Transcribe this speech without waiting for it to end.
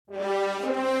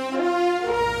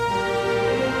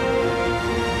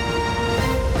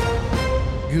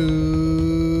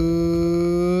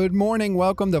morning.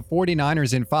 Welcome to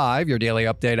 49ers in 5, your daily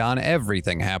update on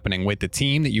everything happening with the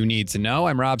team that you need to know.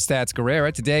 I'm Rob Stats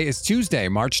Guerrera. Today is Tuesday,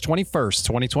 March 21st,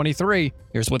 2023.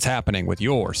 Here's what's happening with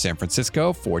your San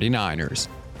Francisco 49ers.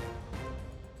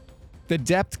 The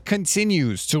depth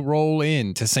continues to roll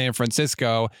into San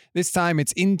Francisco. This time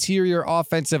it's interior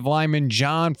offensive lineman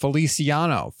Jon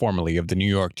Feliciano, formerly of the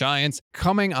New York Giants,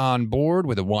 coming on board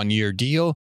with a one-year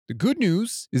deal. The good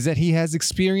news is that he has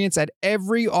experience at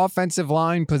every offensive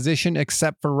line position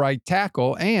except for right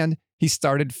tackle, and he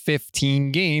started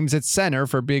 15 games at center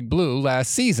for Big Blue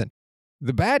last season.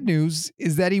 The bad news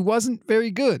is that he wasn't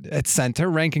very good at center,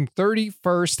 ranking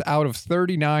 31st out of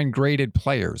 39 graded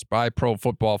players by Pro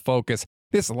Football Focus.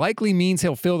 This likely means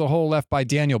he'll fill the hole left by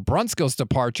Daniel Brunskill's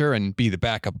departure and be the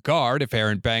backup guard if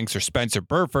Aaron Banks or Spencer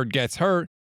Burford gets hurt.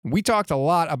 We talked a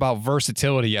lot about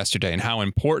versatility yesterday and how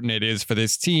important it is for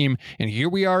this team, and here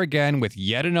we are again with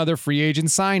yet another free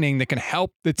agent signing that can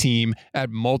help the team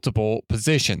at multiple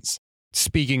positions.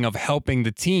 Speaking of helping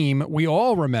the team, we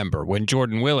all remember when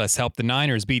Jordan Willis helped the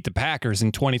Niners beat the Packers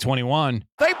in 2021.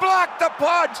 They blocked the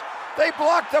punt! They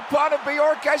blocked the punt of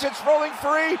Bjork as it's rolling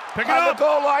free on the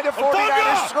goal line of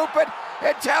 49ers. Scoop it,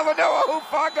 and Talanoa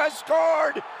Hufanga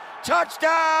scored!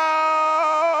 Touchdown!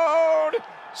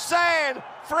 San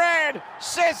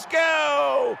Francisco!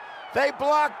 They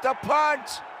blocked the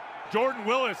punt. Jordan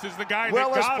Willis is the guy that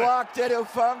Willis got blocked it.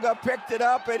 Hufanga picked it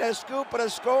up in a scoop and a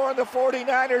score, and the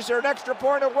 49ers are an extra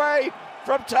point away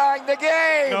from tying the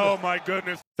game. Oh, my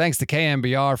goodness. Thanks to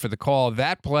KMBR for the call.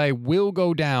 That play will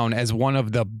go down as one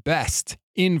of the best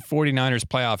in 49ers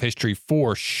playoff history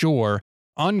for sure.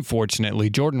 Unfortunately,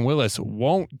 Jordan Willis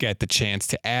won't get the chance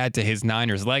to add to his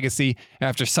Niners legacy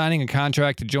after signing a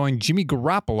contract to join Jimmy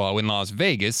Garoppolo in Las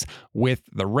Vegas with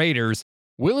the Raiders.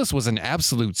 Willis was an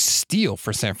absolute steal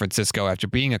for San Francisco after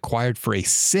being acquired for a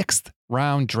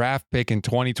 6th-round draft pick in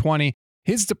 2020.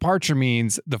 His departure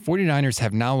means the 49ers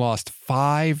have now lost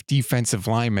 5 defensive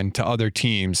linemen to other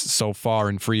teams so far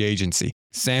in free agency.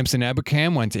 Samson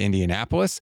Ebukam went to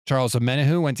Indianapolis, Charles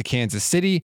Omenihu went to Kansas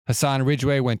City, Hassan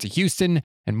Ridgeway went to Houston,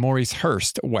 and Maurice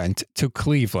Hurst went to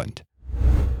Cleveland.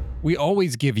 We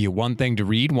always give you one thing to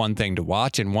read, one thing to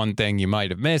watch, and one thing you might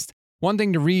have missed. One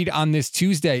thing to read on this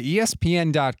Tuesday,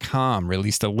 ESPN.com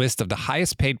released a list of the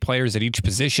highest paid players at each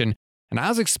position, and I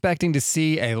was expecting to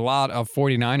see a lot of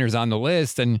 49ers on the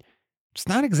list, and it's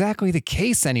not exactly the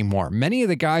case anymore. Many of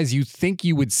the guys you think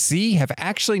you would see have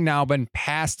actually now been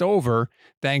passed over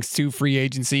thanks to free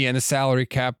agency and the salary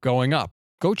cap going up.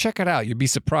 Go check it out. You'd be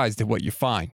surprised at what you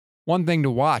find. One thing to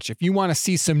watch, if you want to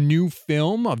see some new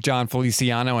film of Jon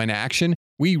Feliciano in action,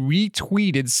 we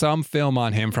retweeted some film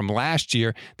on him from last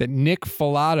year that Nick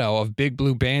Filato of Big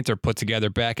Blue Banter put together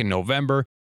back in November.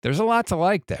 There's a lot to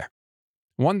like there.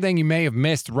 One thing you may have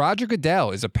missed, Roger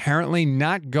Goodell is apparently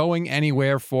not going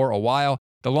anywhere for a while.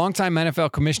 The longtime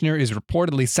NFL commissioner is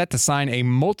reportedly set to sign a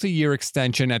multi-year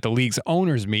extension at the league's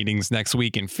owners' meetings next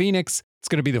week in Phoenix. It's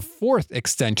going to be the 4th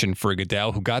extension for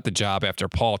Goodell, who got the job after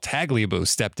Paul Tagliabue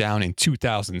stepped down in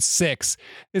 2006.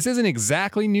 This isn't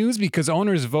exactly news because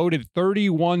owners voted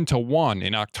 31-1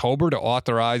 in October to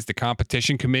authorize the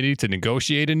competition committee to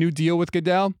negotiate a new deal with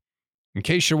Goodell. In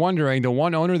case you're wondering, the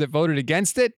one owner that voted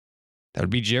against it, that would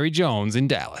be Jerry Jones in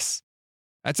Dallas.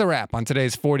 That's a wrap on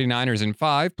today's 49ers in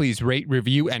 5. Please rate,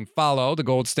 review, and follow the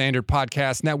Gold Standard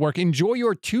Podcast Network. Enjoy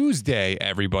your Tuesday,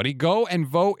 everybody. Go and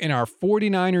vote in our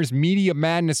 49ers Media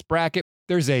Madness bracket.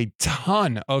 There's a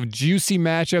ton of juicy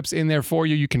matchups in there for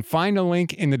you. You can find a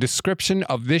link in the description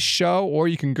of this show, or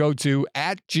you can go to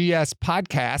 @GS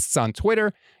Podcasts on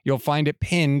Twitter. You'll find it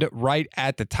pinned right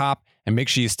at the top. And make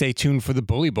sure you stay tuned for the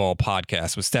Bully Ball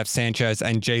podcast with Steph Sanchez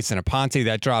and Jason Aponte.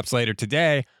 That drops later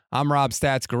today. I'm Rob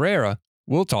Stats Guerrera.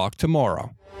 We'll talk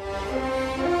tomorrow.